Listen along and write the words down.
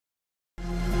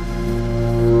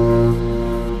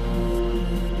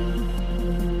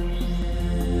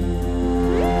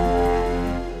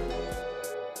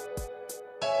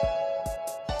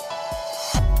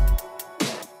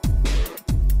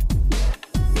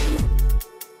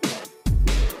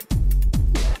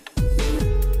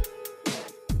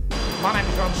My name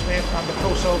is Ron Smith. I'm the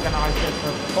course organiser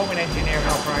for Performing Engineering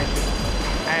Operations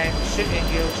and Sitting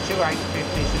Guilds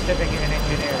 2850 Certificate in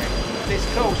Engineering. This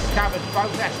course covers both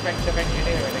aspects of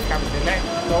engineering. It covers the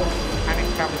electrical and it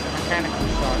covers the mechanical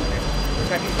side of it.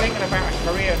 So if you're thinking about a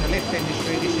career in the lift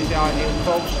industry, this is the ideal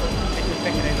course. If you're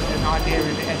thinking of an idea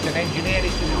as an engineer,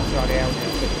 this is also the ideal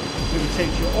course. We will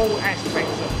teach you all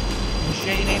aspects of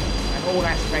machining and all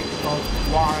aspects of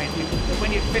wiring. When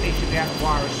you finish, you'll be able to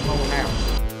wire a small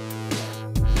house.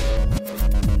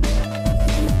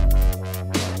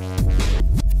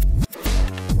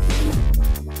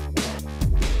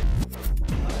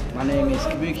 My name is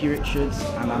Kabuki Richards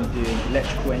and I'm doing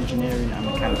electrical engineering and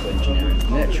mechanical engineering. In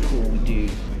electrical we do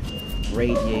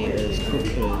radiators,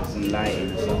 cookers and lighting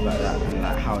and stuff like that, and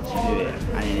like how to do it.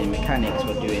 And then in mechanics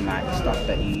we're doing like stuff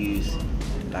that you use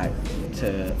like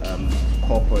to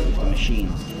cooperate with the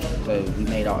machines. So we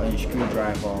made our own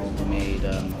screwdriver, we made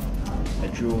a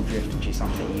drill drift, which is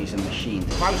something you use in machines.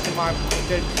 Most of my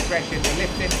students progress in the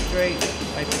lift industry,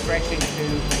 they progress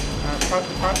into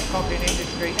photocopying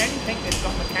industry, anything that's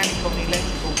got mechanical and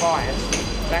electrical bias,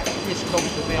 that this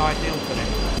course would be ideal for them.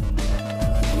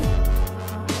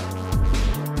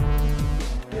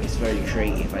 It's very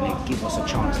creative and it gives us a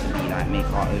chance to be like make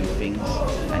our own things,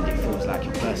 and it feels like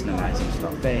you're personalising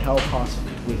stuff. They help us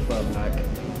with like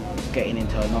getting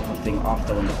into another thing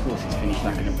after when the course is finished,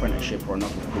 like an apprenticeship or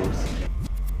another course.